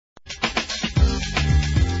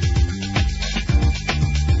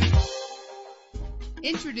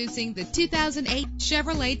Introducing the 2008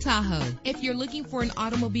 Chevrolet Tahoe. If you're looking for an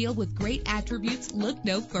automobile with great attributes, look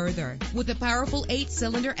no further. With a powerful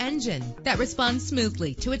 8-cylinder engine that responds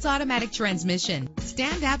smoothly to its automatic transmission.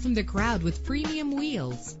 Stand out from the crowd with premium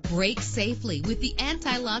wheels. Brake safely with the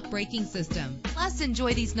anti-lock braking system. Plus,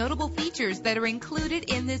 enjoy these notable features that are included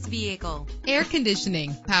in this vehicle: air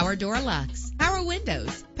conditioning, power door locks, power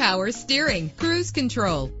windows, power steering, cruise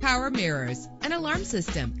control, power mirrors, an alarm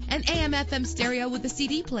system, an AM/FM stereo with a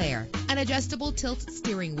CD player, an adjustable tilt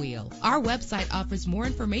steering wheel. Our website offers more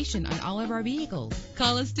information on all of our vehicles.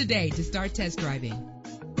 Call us today to start test driving.